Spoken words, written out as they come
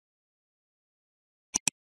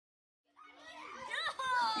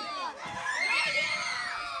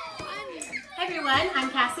everyone, I'm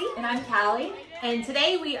Cassie. And I'm Callie. And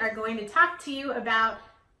today we are going to talk to you about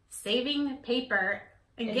saving paper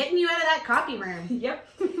and getting you out of that copy room. Yep.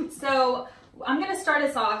 So I'm going to start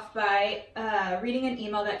us off by reading an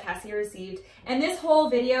email that Cassie received. And this whole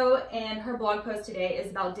video and her blog post today is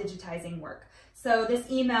about digitizing work. So this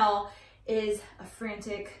email is a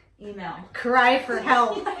frantic email. Cry for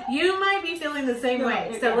help. You might be feeling the same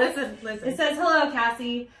way. So listen. It says, "Hello,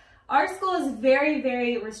 Cassie. Our school is very,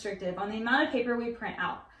 very restrictive on the amount of paper we print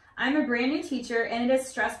out. I'm a brand new teacher and it is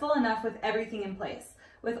stressful enough with everything in place.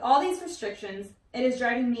 With all these restrictions, it is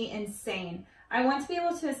driving me insane. I want to be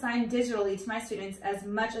able to assign digitally to my students as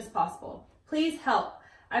much as possible. Please help.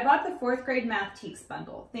 I bought the 4th grade Math Teaks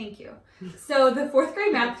bundle. Thank you." So the 4th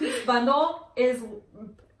grade Math Teaks bundle is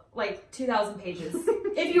like 2,000 pages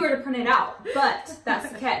if you were to print it out, but that's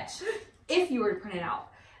the catch. If you were to print it out.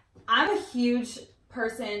 I'm a huge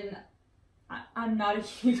person. I'm not a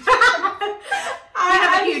huge I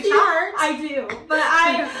have a huge heart. I do, but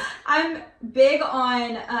I'm big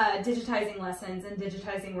on digitizing lessons and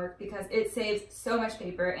digitizing work because it saves so much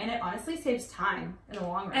paper and it honestly saves time in the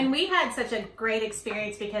long run. And we had such a great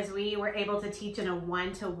experience because we were able to teach in a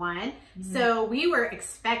one-to-one. So we were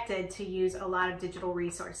expected to use a lot of digital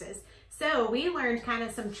resources. So we learned kind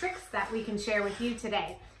of some tricks that we can share with you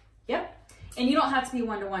today. Yep. And you don't have to be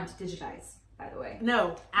one-to-one to digitize, by the way.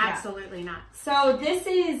 No, absolutely not. So this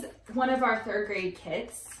is one of our 3rd grade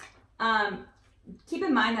kits. Keep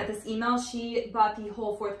in mind that this email, she bought the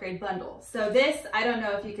whole 4th grade bundle. So this, I don't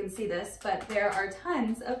know if you can see this, but there are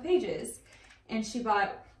tons of pages. And she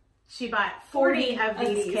bought 40 of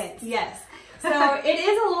these kits. Yes. So it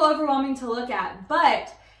is a little overwhelming to look at,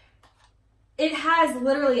 but it has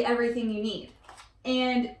literally everything you need.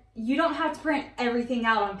 And you don't have to print everything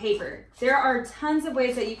out on paper. There are tons of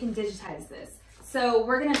ways that you can digitize this. So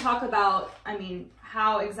we're going to talk about,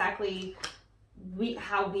 how exactly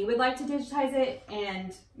how we would like to digitize it,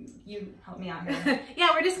 and you help me out here. Yeah,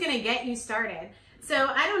 we're just going to get you started. So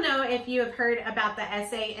I don't know if you have heard about the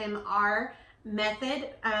SAMR method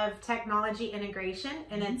of technology integration,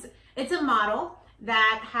 and it's a model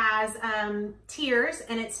that has tiers,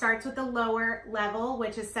 and it starts with the lower level,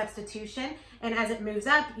 which is substitution. And as it moves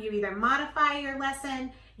up, you either modify your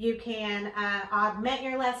lesson, you can augment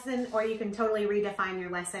your lesson, or you can totally redefine your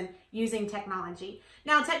lesson using technology.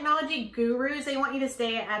 Now, technology gurus, they want you to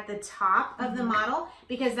stay at the top of the model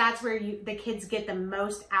because that's where the kids get the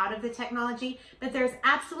most out of the technology. But there's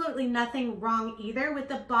absolutely nothing wrong either with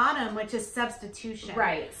the bottom, which is substitution.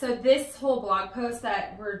 Right. So this whole blog post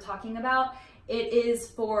that we're talking about, it is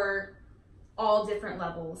for all different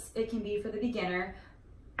levels. It can be for the beginner,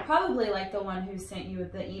 probably like the one who sent you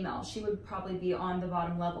the email. She would probably be on the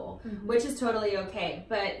bottom level, which is totally okay.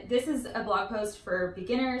 But this is a blog post for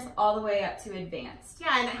beginners all the way up to advanced.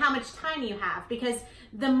 Yeah, and how much time you have, because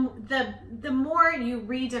the more you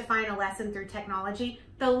redefine a lesson through technology,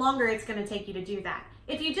 the longer it's going to take you to do that.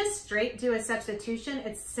 If you just straight do a substitution,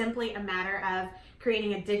 it's simply a matter of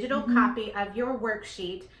creating a digital copy of your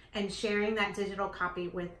worksheet and sharing that digital copy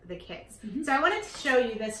with the kids. So I wanted to show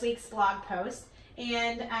you this week's blog post,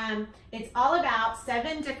 and it's all about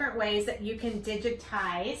 7 different ways that you can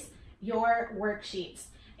digitize your worksheets.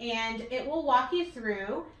 And it will walk you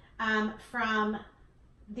through from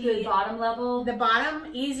the bottom level, the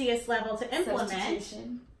bottom easiest level to implement,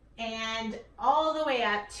 and all the way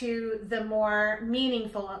up to the more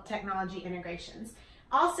meaningful technology integrations.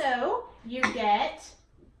 Also, you get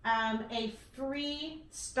a free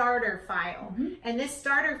starter file, and this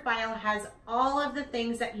starter file has all of the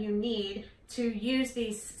things that you need to use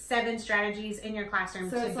these 7 strategies in your classroom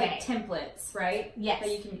today. So it's like templates, right? Yes.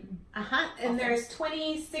 That you can. And there's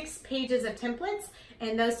 26 pages of templates,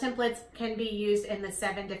 and those templates can be used in the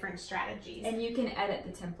 7 different strategies. And you can edit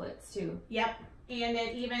the templates too. Yep. And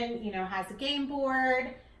it even, has a game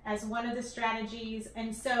board as one of the strategies.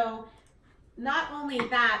 And so not only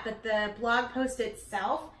that, but the blog post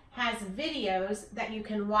itself has videos that you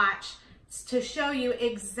can watch to show you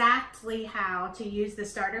exactly how to use the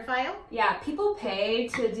starter file. Yeah, people pay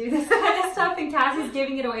to do this kind of stuff, and Cassie's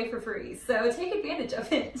giving it away for free. So take advantage of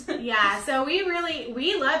it. Yeah, so we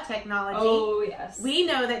love technology. Oh, yes. We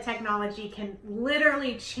know that technology can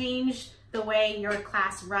literally change the way your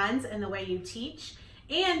class runs and the way you teach.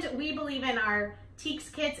 And we believe in our Teaks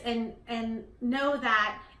kits and know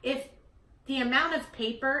that if the amount of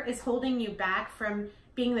paper is holding you back from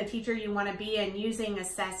being the teacher you want to be and using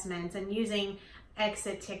assessments and using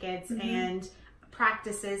exit tickets and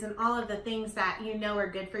practices and all of the things that you know are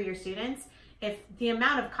good for your students, if the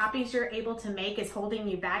amount of copies you're able to make is holding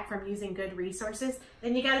you back from using good resources,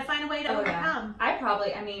 then you got to find a way to overcome.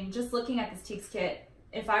 Yeah. I mean, just looking at this Teaks kit,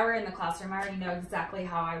 if I were in the classroom, I already know exactly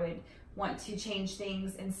how I would want to change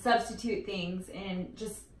things and substitute things, and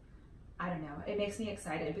just, I don't know, it makes me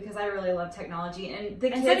excited because I really love technology, and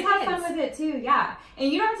the kids have fun with it too. Yeah,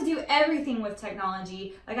 and you don't have to do everything with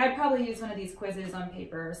technology. Like, I'd probably use one of these quizzes on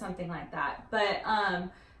paper or something like that, but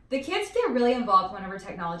the kids get really involved whenever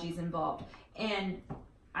technology is involved, and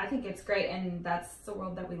I think it's great, and that's the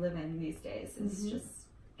world that we live in these days. It's just,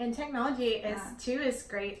 and technology is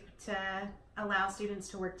great to allow students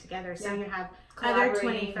to work together, so you have other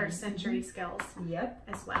 21st century skills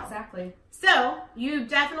as well. Exactly. So you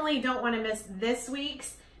definitely don't want to miss this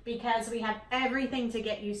week's, because we have everything to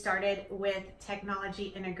get you started with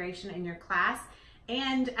technology integration in your class.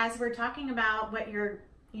 And as we're talking about what you're,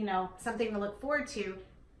 something to look forward to,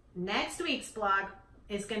 next week's blog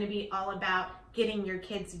is going to be all about getting your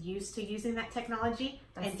kids used to using that technology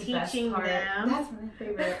and teaching them. That's my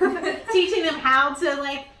favorite. Teaching them how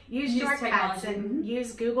to use shortcuts and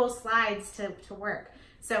use Google Slides to work.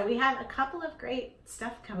 So we have a couple of great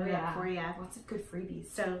stuff coming up for you. Lots of good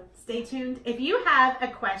freebies. So stay tuned. If you have a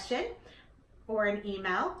question or an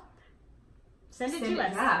email, send it to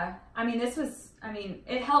us. Yeah.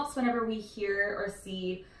 It helps whenever we hear or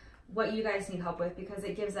see what you guys need help with, because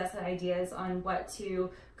it gives us ideas on what to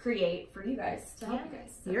create for you guys to help you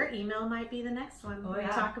guys. So. Your email might be the next one. We'll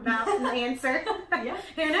talk about the answer.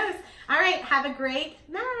 Who knows? All right. Have a great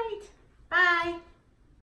night.